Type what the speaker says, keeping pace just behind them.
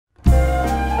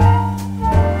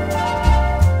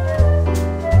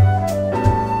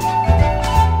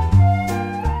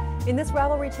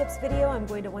tips video, I'm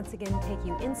going to once again take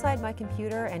you inside my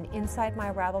computer and inside my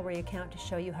Ravelry account to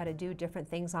show you how to do different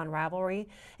things on Ravelry.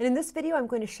 And in this video, I'm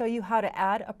going to show you how to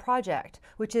add a project,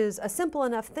 which is a simple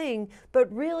enough thing, but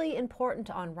really important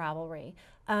on Ravelry.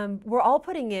 We're all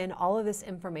putting in all of this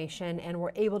information and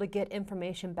we're able to get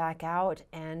information back out,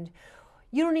 and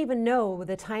you don't even know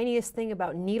the tiniest thing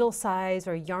about needle size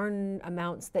or yarn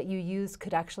amounts that you use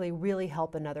could actually really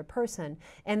help another person.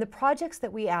 And the projects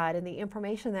that we add and the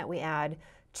information that we add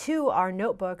to our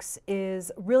notebooks is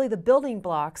really the building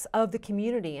blocks of the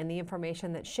community and the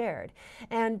information that's shared.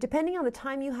 And depending on the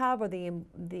time you have or the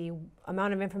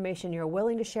amount of information you're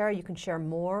willing to share, you can share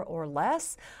more or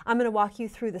less. I'm going to walk you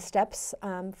through the steps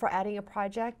for adding a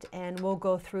project, and we'll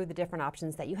go through the different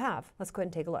options that you have. Let's go ahead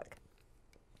and take a look.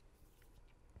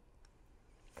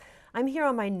 I'm here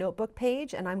on my notebook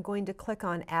page, and I'm going to click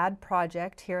on Add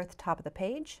Project here at the top of the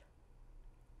page.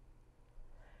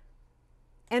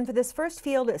 And for this first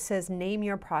field, it says Name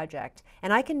Your Project.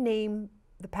 And I can name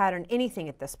the pattern anything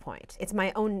at this point. It's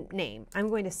my own name. I'm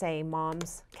going to say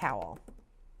Mom's Cowl.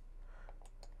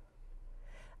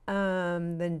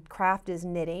 The craft is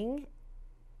knitting.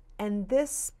 And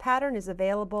this pattern is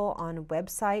available on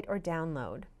website or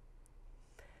download.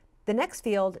 The next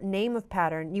field, name of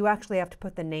pattern, you actually have to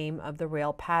put the name of the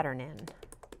real pattern in,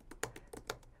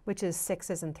 which is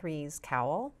Sixes and Threes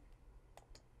Cowl.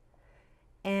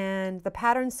 And the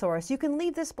pattern source, you can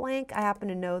leave this blank. I happen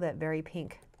to know that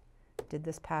VeryPink did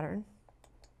this pattern.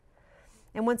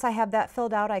 And once I have that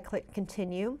filled out, I click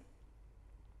Continue.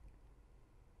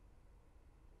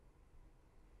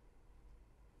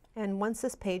 And once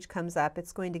this page comes up,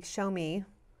 it's going to show me,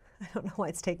 I don't know why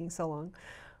it's taking so long.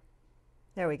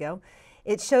 There we go.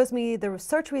 It shows me the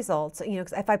search results. You know,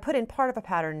 if I put in part of a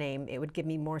pattern name, it would give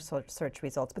me more search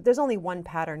results. But there's only one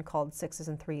pattern called Sixes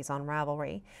and Threes on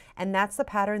Ravelry. And that's the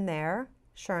pattern there,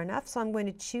 sure enough. So I'm going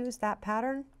to choose that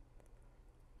pattern.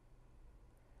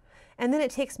 And then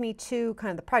it takes me to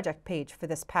kind of the project page for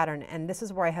this pattern. And this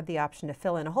is where I have the option to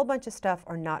fill in a whole bunch of stuff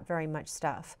or not very much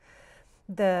stuff.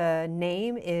 The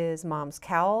name is Mom's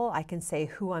Cowl. I can say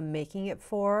who I'm making it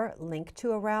for, link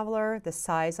to a Raveler, the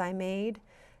size I made.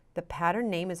 The pattern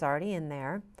name is already in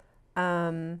there.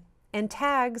 And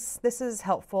tags, this is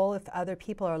helpful if other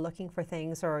people are looking for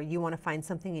things or you want to find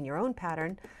something in your own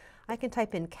pattern. I can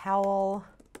type in cowl,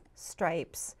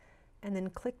 stripes, and then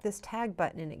click this tag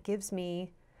button, and it gives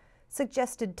me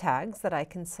suggested tags that I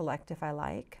can select if I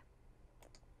like.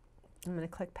 I'm going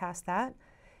to click past that.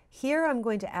 Here I'm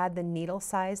going to add the needle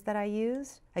size that I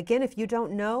used. Again, if you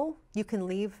don't know, you can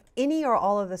leave any or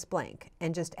all of this blank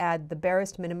and just add the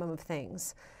barest minimum of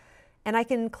things. And I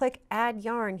can click Add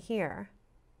Yarn here,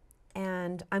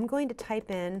 and I'm going to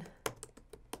type in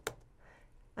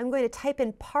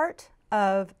part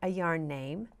of a yarn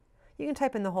name. You can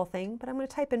type in the whole thing, but I'm going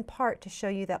to type in part to show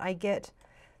you that I get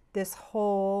this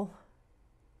whole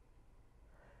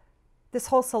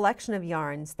selection of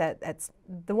yarns. That's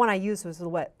the one I used was the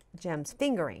Wet Gems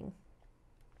Fingering.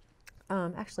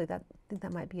 Actually, I think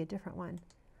that might be a different one.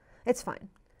 It's fine.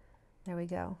 There we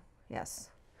go.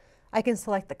 Yes. I can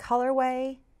select the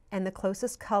colorway and the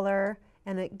closest color,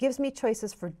 and it gives me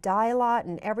choices for dye lot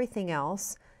and everything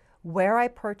else, where I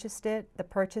purchased it, the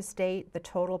purchase date, the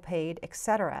total paid,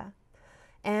 etc.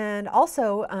 And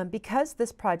also, because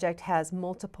this project has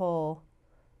multiple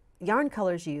yarn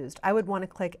colors used, I would want to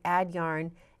click Add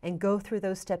Yarn and go through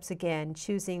those steps again,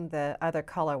 choosing the other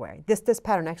colorway. This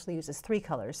pattern actually uses 3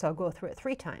 colors, so I'll go through it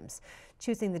 3 times,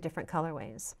 choosing the different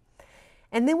colorways.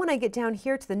 And then when I get down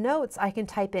here to the notes, I can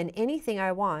type in anything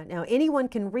I want. Now, anyone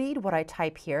can read what I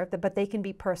type here, but they can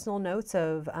be personal notes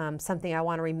of something I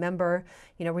want to remember.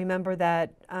 You know, remember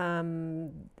that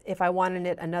if I want to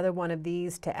knit another one of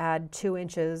these to add 2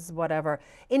 inches, whatever.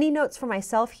 Any notes for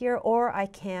myself here, or I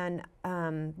can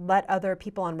let other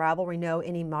people on Ravelry know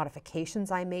any modifications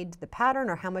I made to the pattern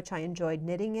or how much I enjoyed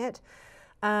knitting it.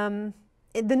 The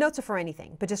notes are for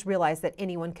anything, but just realize that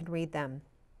anyone can read them.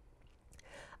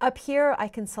 Up here, I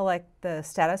can select the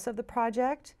status of the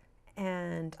project,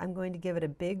 and I'm going to give it a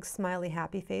big smiley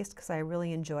happy face because I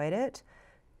really enjoyed it.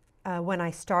 When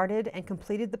I started and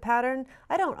completed the pattern,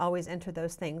 I don't always enter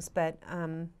those things, but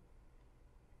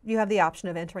you have the option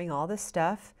of entering all this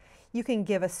stuff. You can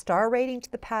give a star rating to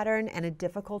the pattern and a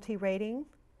difficulty rating.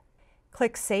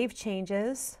 Click Save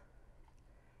Changes,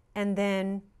 and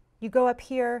then you go up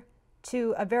here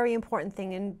to a very important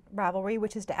thing in Ravelry,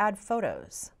 which is to add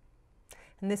photos.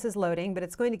 And this is loading, but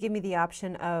it's going to give me the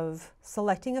option of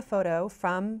selecting a photo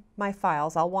from my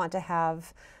files. I'll want to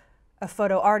have a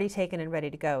photo already taken and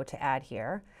ready to go to add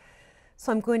here.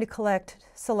 So I'm going to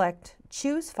select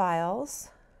Choose Files.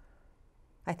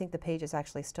 I think the page is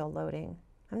actually still loading.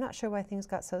 I'm not sure why things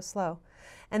got so slow.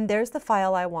 And there's the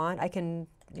file I want. I can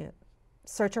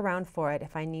search around for it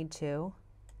if I need to.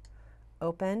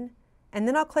 Open. And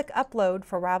then I'll click upload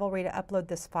for Ravelry to upload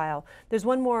this file. There's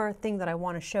one more thing that I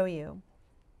want to show you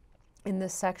in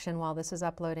this section while this is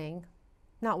uploading.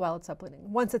 Not while it's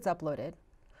uploading, once it's uploaded.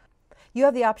 You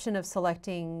have the option of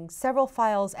selecting several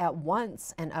files at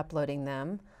once and uploading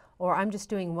them, or I'm just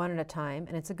doing one at a time,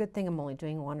 and it's a good thing I'm only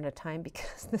doing one at a time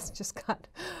because this just got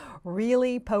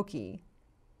really pokey.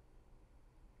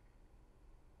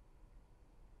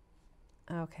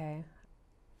 Okay,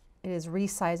 it is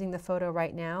resizing the photo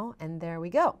right now, and there we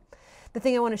go. The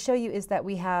thing I want to show you is that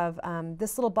we have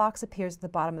this little box appears at the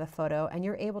bottom of the photo, and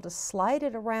you're able to slide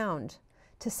it around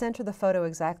to center the photo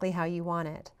exactly how you want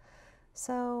it.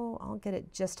 So I'll get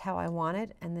it just how I want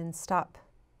it, and then stop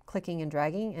clicking and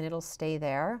dragging, and it'll stay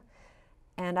there.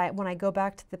 And when I go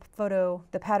back to the photo,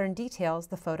 the pattern details,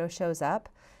 the photo shows up.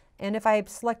 And if I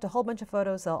select a whole bunch of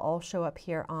photos, they'll all show up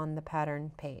here on the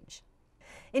pattern page.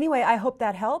 Anyway, I hope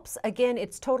that helps. Again,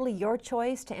 it's totally your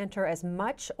choice to enter as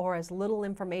much or as little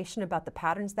information about the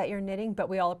patterns that you're knitting, but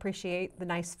we all appreciate the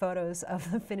nice photos of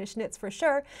the finished knits for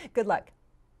sure. Good luck.